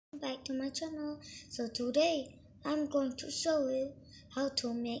back to my channel. So today I'm going to show you how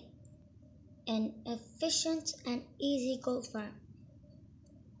to make an efficient and easy gold farm.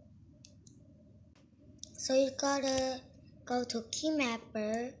 So you gotta go to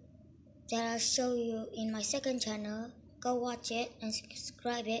Keymapper that I'll show you in my second channel. Go watch it and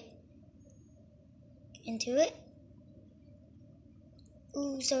subscribe it into it.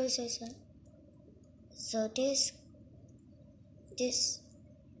 Sorry. So this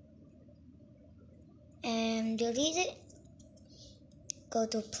and delete it. Go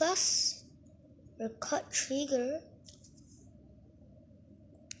to plus, record trigger,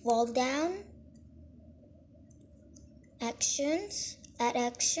 wall down, actions, add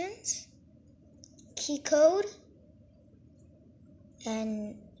actions, key code,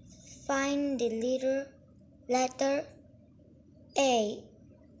 and find the letter A.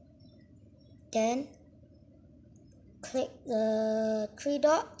 Then click the three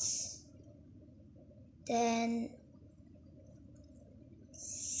dots, then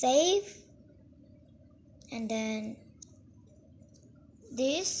save, and then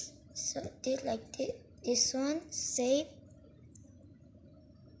this one, save,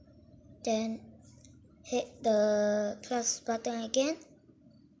 then hit the plus button again,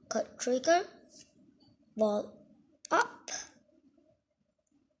 cut trigger, wall up,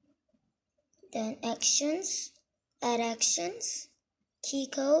 then actions, add actions, key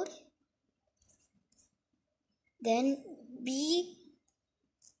code, then B,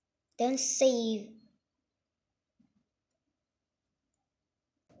 then save,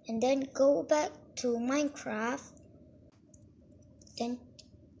 and then go back to Minecraft, then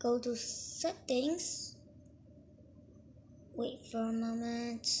go to settings, wait for a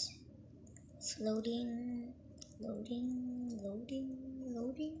moment, it's loading,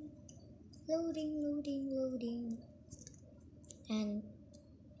 and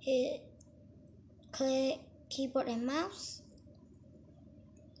click keyboard and mouse,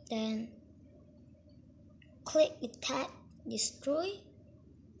 then click attack destroy,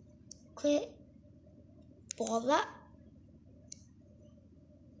 click voila.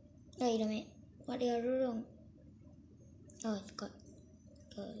 Wait a minute, what did I do wrong? Oh, I forgot.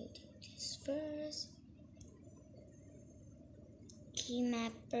 Gotta do this first.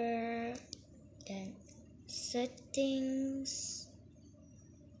 Keymapper, then settings,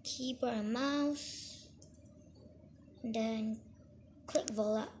 keyboard and mouse, and then click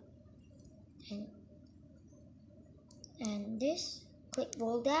voila, and this, click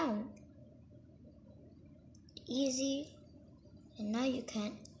wall down. Easy. And now you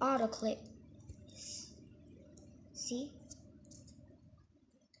can auto click. See?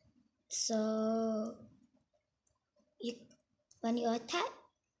 So when you attack,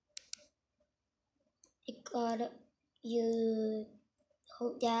 you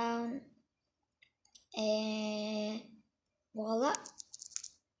hold down and voila.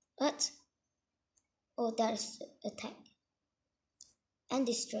 What? Oh, that's attack. And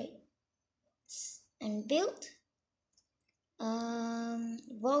destroy. And build.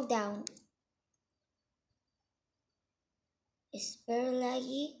 Wall down. It's very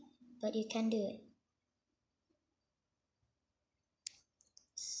laggy, but you can do it.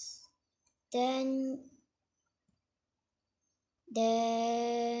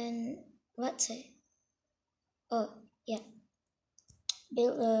 Then what's it? Oh yeah,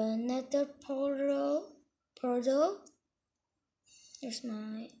 build another portal. There's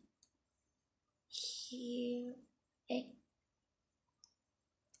my here.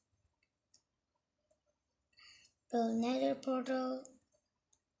 Build another portal.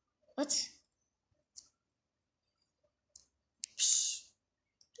 What?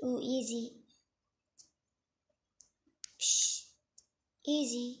 Ooh, easy.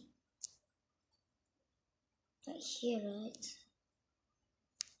 Easy. Right here, right?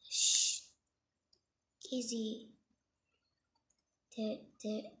 Easy.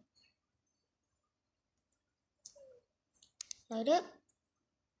 There. Like that.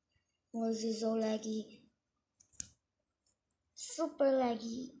 Was it so laggy? Super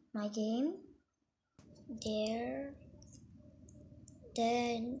laggy, my game. There.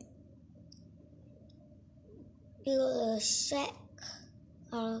 Then build a shack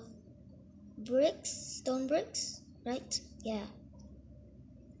of stone bricks, right? Yeah.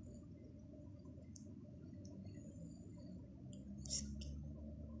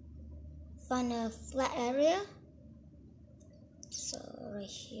 Find a flat area. So right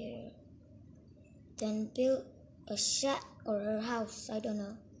here. Then build a shack or a house, I don't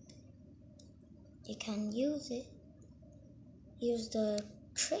know. You can use it. Use the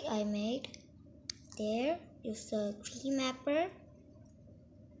trick I made. There, use the Keymapper.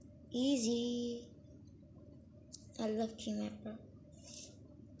 Easy. I love Kingmapper.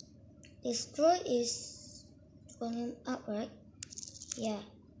 Destroy is volume up, right? Yeah.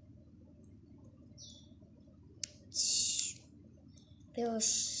 Build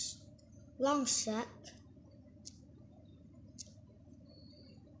long shack.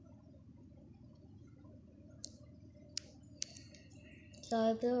 So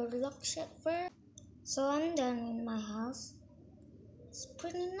I build a long shack first. So I'm done with my house. It's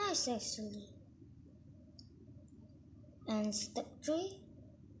pretty nice actually. And step 3.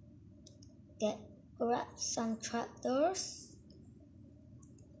 Grab some trapdoors.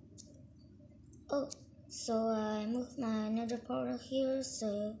 Oh, so I moved my nether portal here,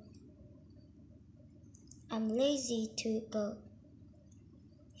 so I'm lazy to go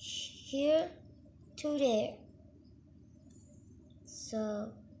here to there.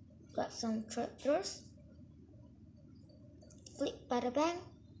 So got some trapdoors. Flip bada bang,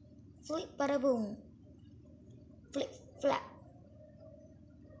 flip bada boom, flip flap.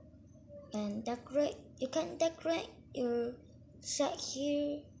 And decorate. You can decorate your shack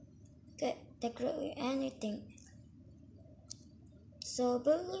here. Get decorate with anything. So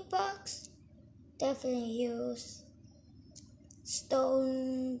building blocks, definitely use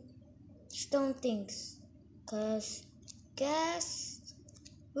stone things, cause gas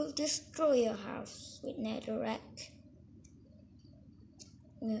will destroy your house with netherrack.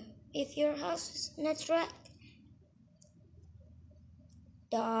 If your house is netherrack,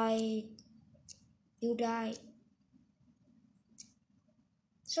 you die.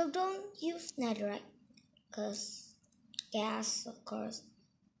 So don't use netherrack, cause gas, of course.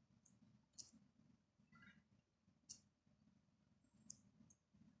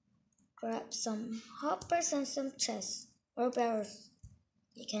 Grab some hoppers and some chests or barrels.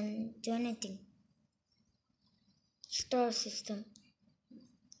 You can do anything. Store system.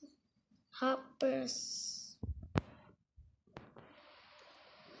 Hoppers.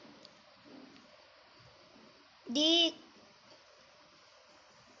 Dig.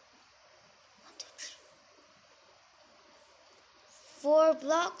 1, 2, 3. 4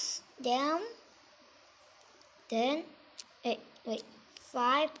 blocks down. Then, wait.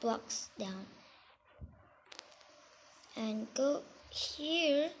 5 blocks down. And go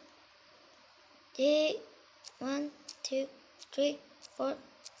here. Dig 1, 2, 3, 4,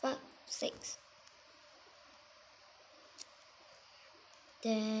 5, 6.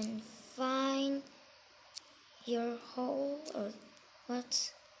 Then find your hole or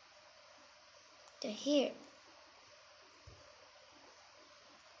what's here.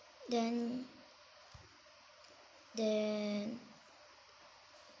 Then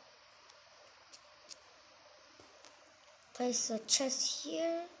place a chest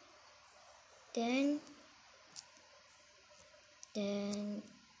here. Then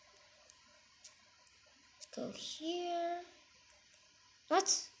go here.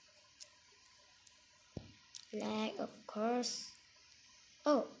 What? Lag, of course.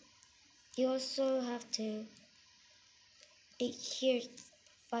 Oh, you also have to dig here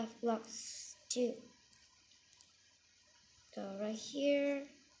 5 blocks too. Go right here.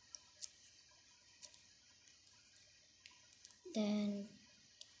 Then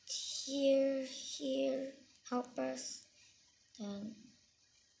here, helpers. Then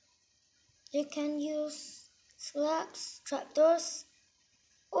you can use slabs, trapdoors,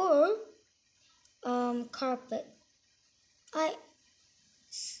 or carpet. I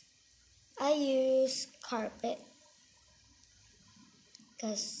use carpet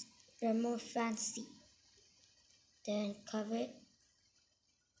because they're more fancy. Then cover it.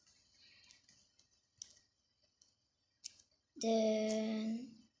 Then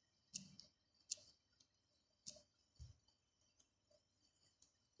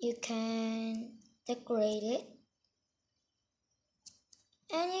you can decorate it,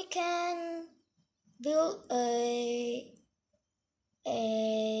 and you can build a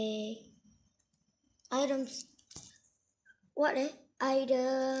items. What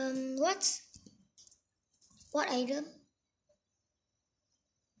item? What item?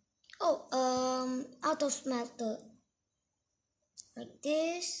 Oh, auto smelter. Like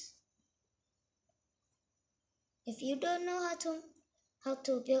this. If you don't know how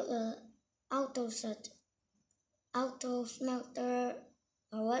to build a auto smelter,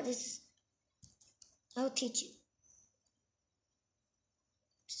 or what is, I'll teach you.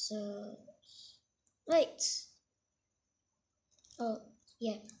 So wait. Oh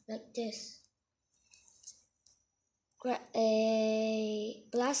yeah, like this. Grab a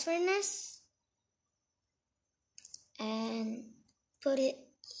blast furnace and put it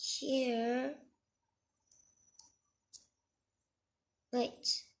here.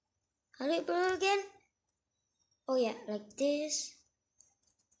 Wait. How do you build again? Oh yeah, like this.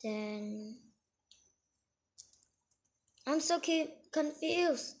 Then I'm so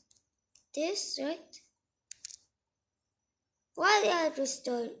confused. This, right? Why did I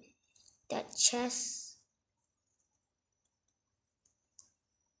restore that chest?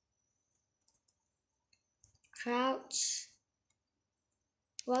 Crouch.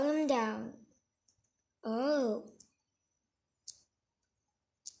 Volume down. Oh.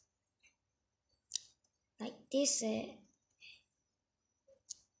 Like this.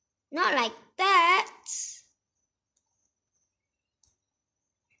 Not like that.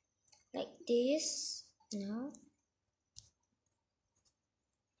 Like this. No.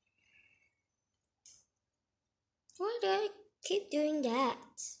 Why do I keep doing that?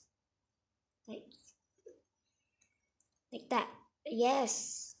 Like that.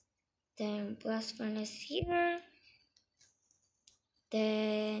 Yes. Then blast furnace here.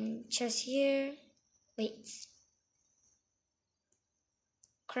 Then chest here. Wait.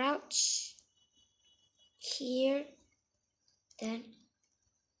 Crouch here. Then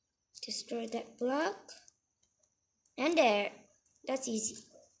destroy that block. And there. That's easy.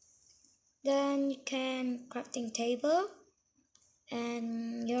 Then you can crafting table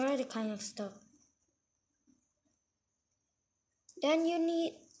and your other kind of stuff. Then you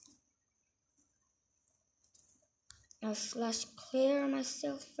need a slash clear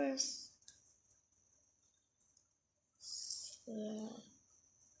myself first.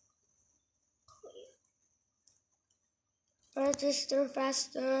 Register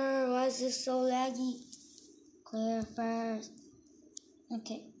faster. Why is this so laggy? Clear first.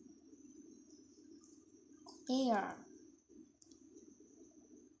 Okay. Clear.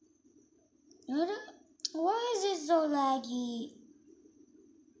 Why is it so laggy?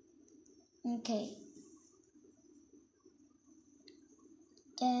 Okay.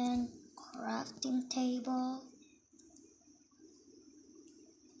 Then crafting table.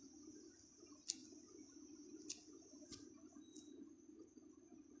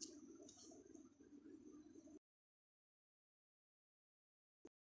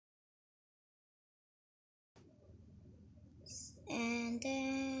 And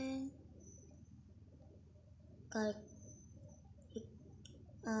then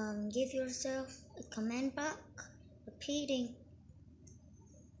give yourself a command block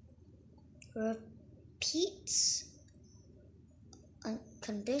repeat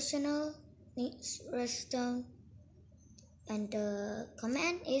unconditional needs redstone, and the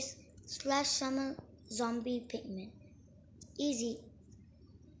command is /summon zombie pigman. Easy.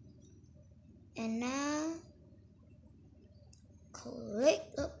 And now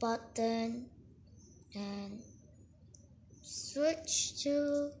click the button and switch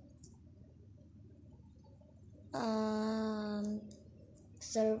to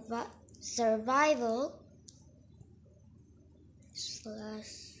survival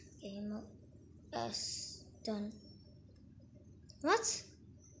 /game mode as done. What?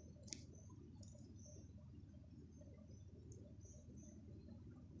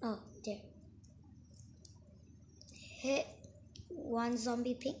 Oh, there. Hit one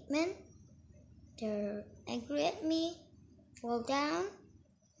zombie pigman. They're angry at me. Fall down.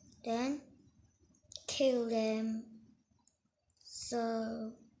 Then kill them.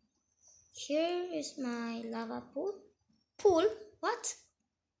 So here is my lava pool. Pool? What?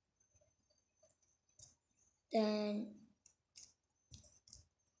 Then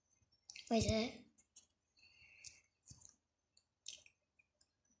wait there.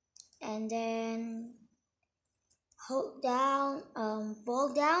 And then hold down,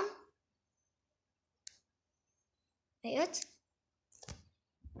 fall down. Wait, what?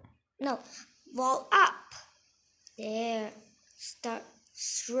 No, fall up. There. Start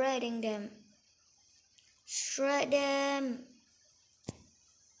shredding them. Shred them.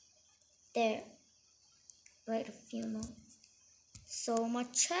 There. Wait a few more. So my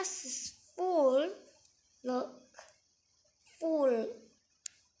chest is full. Look. Full.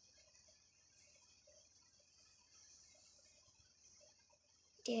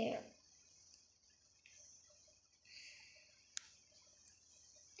 There.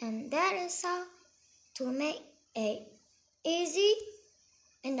 And that is how to make a easy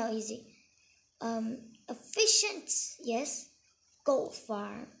and not easy efficient, yes, gold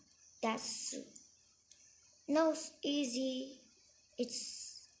farm. That's no easy.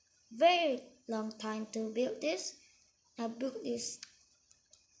 It's very long time to build this. I built this.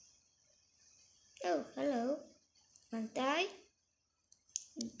 Oh, hello. Want die?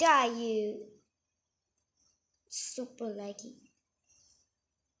 Die you. Super laggy.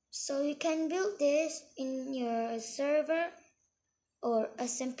 So you can build this in your server or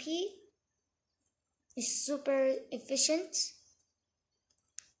SMP is super efficient.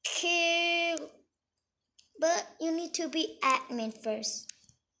 Kill. But you need to be admin first.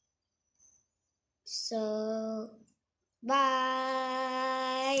 So, bye.